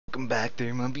Welcome back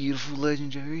there, my beautiful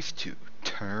legendaries, to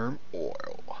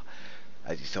TurmOil.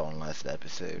 As you saw in the last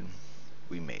episode,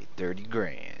 we made 30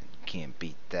 grand. Can't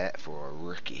beat that for a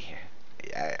rookie.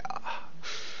 Yeah.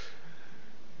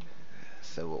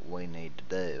 So what we need to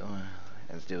do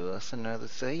is do us another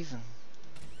season.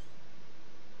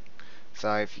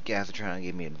 Sorry if you guys are trying to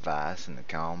give me advice in the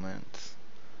comments.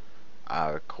 I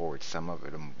record some of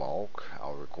it in bulk.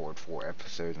 I'll record 4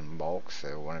 episodes in bulk,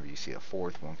 so whenever you see a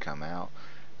 4th one come out,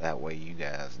 that way you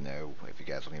guys know if you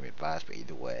guys will give me advice. But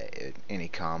either way, any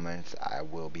comments, I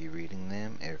will be reading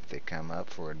them if they come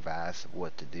up for advice of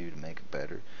what to do to make it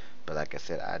better. But like I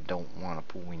said, I don't want to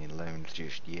pull any loans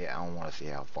just yet. I don't want to see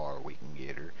how far we can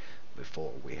get her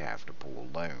before we have to pull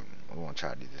a loan. We want to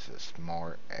try to do this as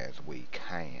smart as we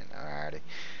can, alrighty?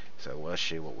 So let's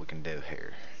see what we can do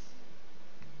here.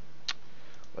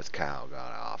 What's Kyle got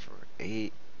to offer?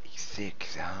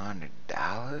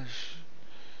 $8,600?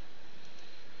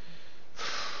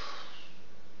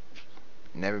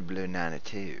 Never Bluue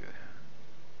 92.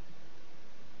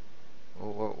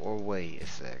 Or wait a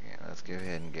second. Let's go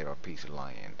ahead and get our piece of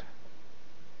land.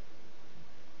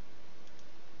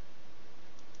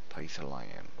 Piece of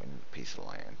land. We need a piece of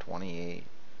land. 28.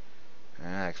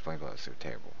 That explains why it's so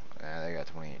terrible. They got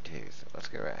 28 too. So let's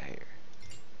go right here.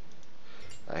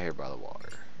 Right here by the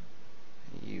water.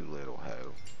 You little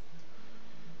hoe.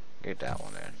 Get that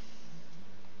one in.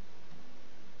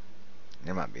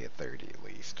 There might be a 30 at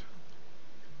least.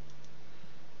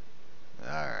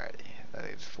 Alrighty. That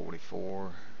is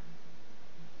 44.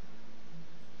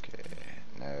 Okay.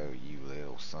 No, you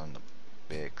little son of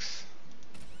a bitch.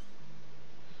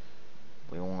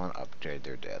 We want to upgrade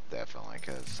their depth definitely,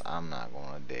 because I'm not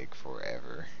going to dig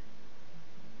forever.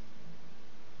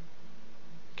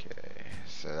 Okay,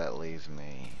 so that leaves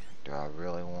me. Do I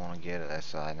really want to get it?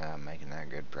 That's why I know I'm making that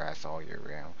good price all year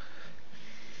round.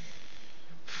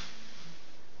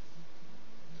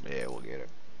 Yeah, we'll get it.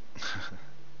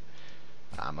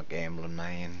 I'm a gambling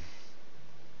man.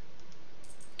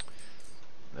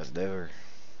 Let's do her.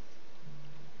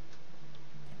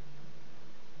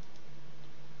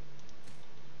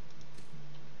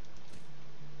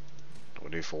 We'll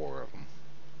do 4 of them.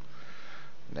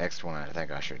 Next one I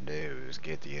think I should do is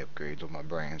get the upgrades with my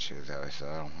branches out, so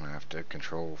I don't have to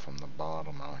control from the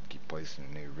bottom. I don't have to keep placing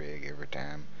a new rig every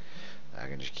time. I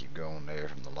can just keep going there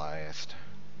from the last.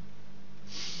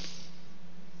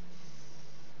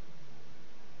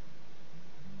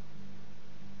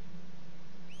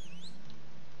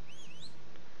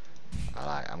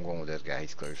 I'm going with this guy.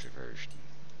 He's closer first.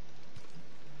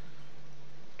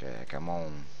 Okay, come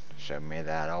on. Show me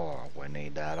that oil. We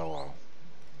need that oil.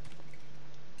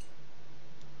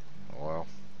 Oil.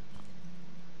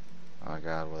 Oh my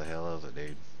god, what the hell is it,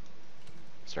 dude?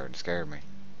 It's starting to scare me.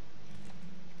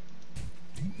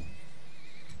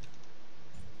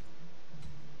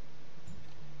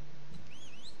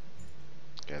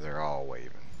 Okay, they're all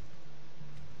waving.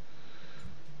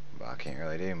 But I can't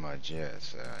really do much yet,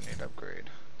 so I need to upgrade.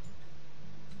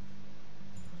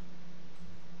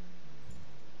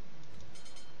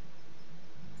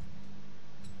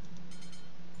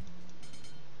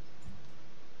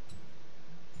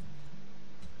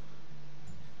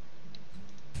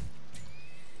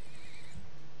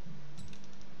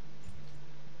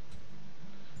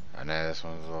 I know this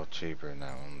one's a little cheaper than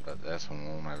that one, but this one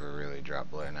won't ever really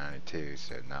drop below 92,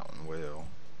 so that one will.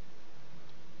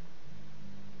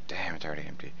 Damn, it's already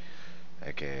empty.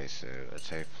 Okay, so let's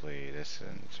hopefully this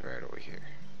one's right over here.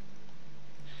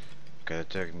 Because it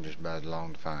took him just about as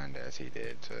long to find as he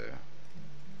did, so.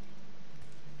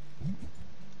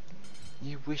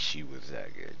 You wish you was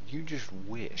that good. You just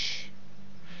wish.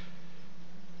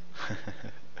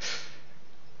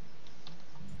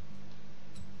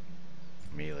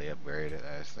 Immediately upgrade it,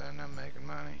 that's then I'm making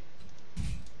money.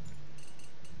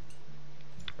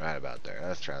 Right about there.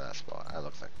 Let's try that spot. That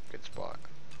looks like a good spot.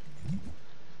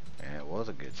 And it was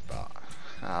a good spot.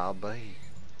 I'll be.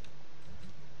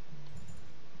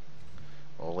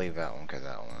 We'll leave that one because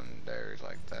that one there's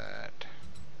like that.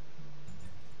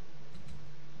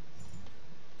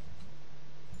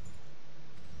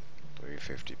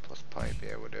 $350 plus pipe,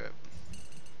 yeah, we'll do it.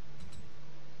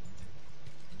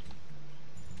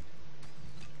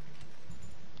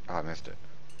 Oh, I missed it.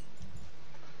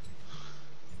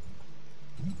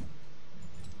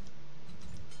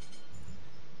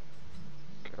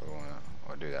 Okay,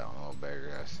 we'll do that one a little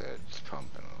bigger. I said it's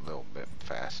pumping a little bit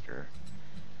faster.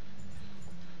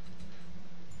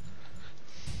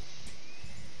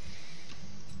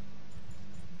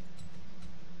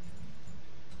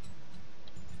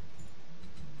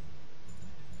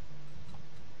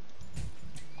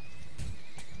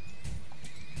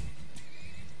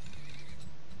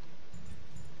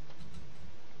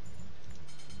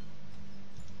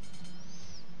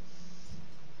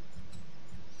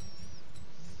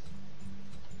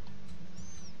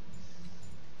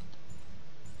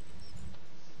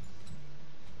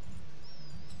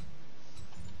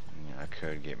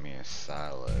 could get me a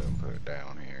silo and put it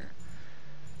down here.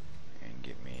 And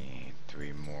get me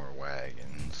 3 more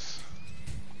wagons.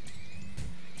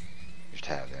 Just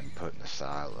have them put in the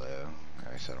silo.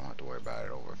 So I don't have to worry about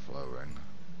it overflowing.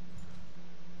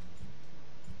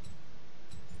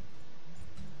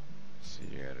 So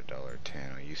you're at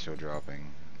 $1.10. Are you still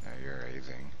dropping? No, you're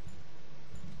raising.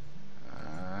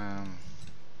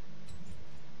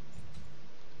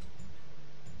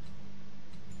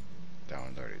 That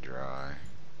one's already dry.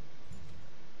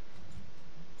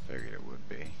 Figured it would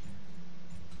be.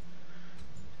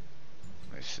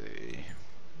 Let's see.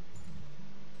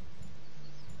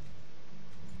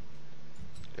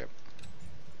 Yep.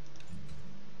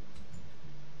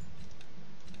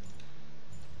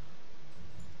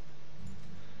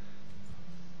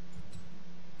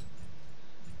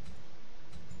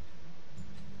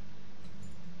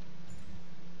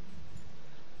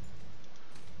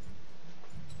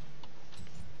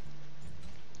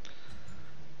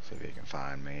 See if you can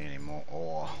find me any more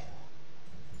oil.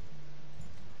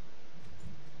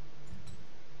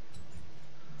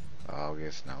 Oh, I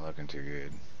guess it's not looking too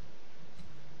good.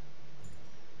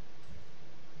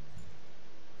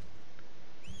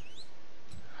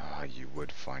 Oh, you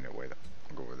would find a way to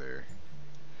go over there.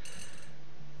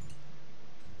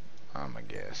 I'm a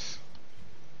guess.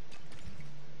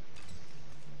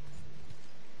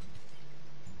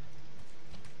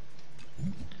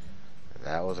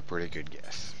 That was a pretty good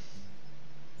guess.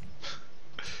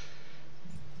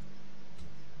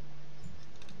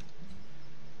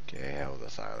 Okay, hell with the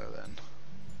silo then.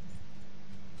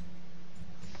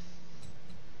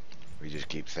 We just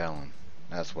keep selling.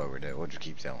 That's what we're doing. We'll just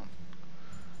keep selling.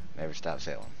 Never stop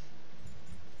selling.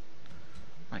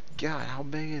 My God, how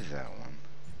big is that one?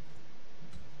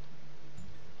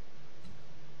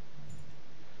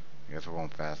 I guess we're going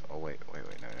fast. Oh wait,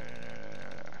 no.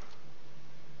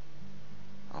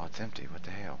 Oh, it's empty. What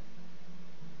the hell?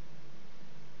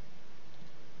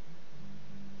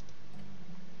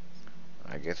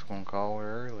 I guess we're gonna call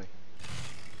her early.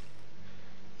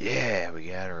 Yeah, we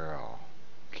got her all.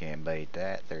 Can't beat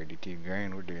that. 32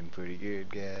 grand. We're doing pretty good,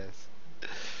 guys.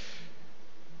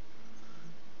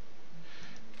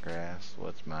 Grass,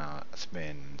 what's my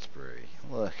spending spree?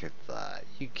 Look at that.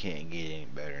 You can't get any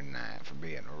better than that for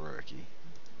being a rookie.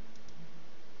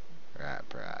 Right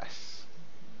price.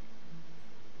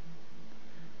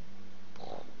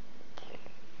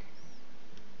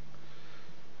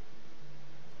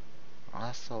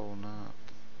 I sold up.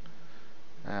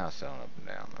 Now selling up and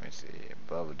down. Let me see.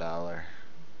 Above $1.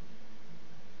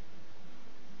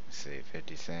 Let's see,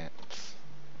 50 cents.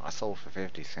 I sold for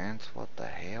 50 cents? What the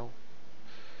hell?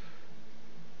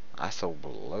 I sold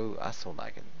below. I sold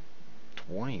like at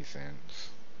 20 cents.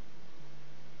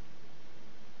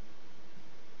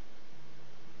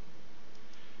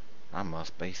 I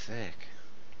must be sick.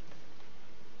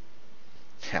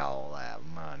 All that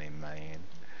money, man.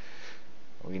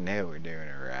 We know we're doing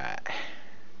it right.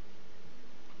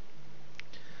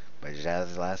 But just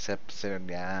as the last episode,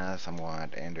 guys, I'm going to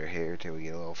have to end her here till we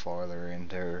get a little farther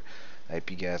into her. I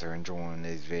hope you guys are enjoying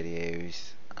these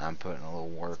videos. I'm putting a little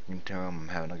work into them. I'm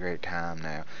having a great time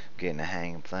now, getting the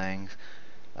hang of things.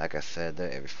 Like I said,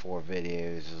 every 4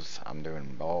 videos I'm doing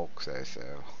in bulk, so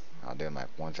I'll do them like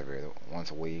once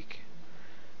a week.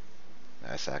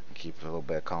 So I can keep a little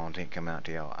bit of content come out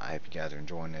to y'all. I hope you guys are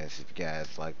enjoying this. If you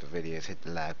guys like the videos, hit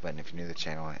the like button. If you're new to the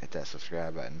channel, hit that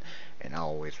subscribe button. And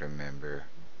always remember,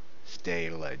 stay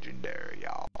legendary,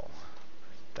 y'all.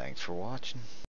 Thanks for watching.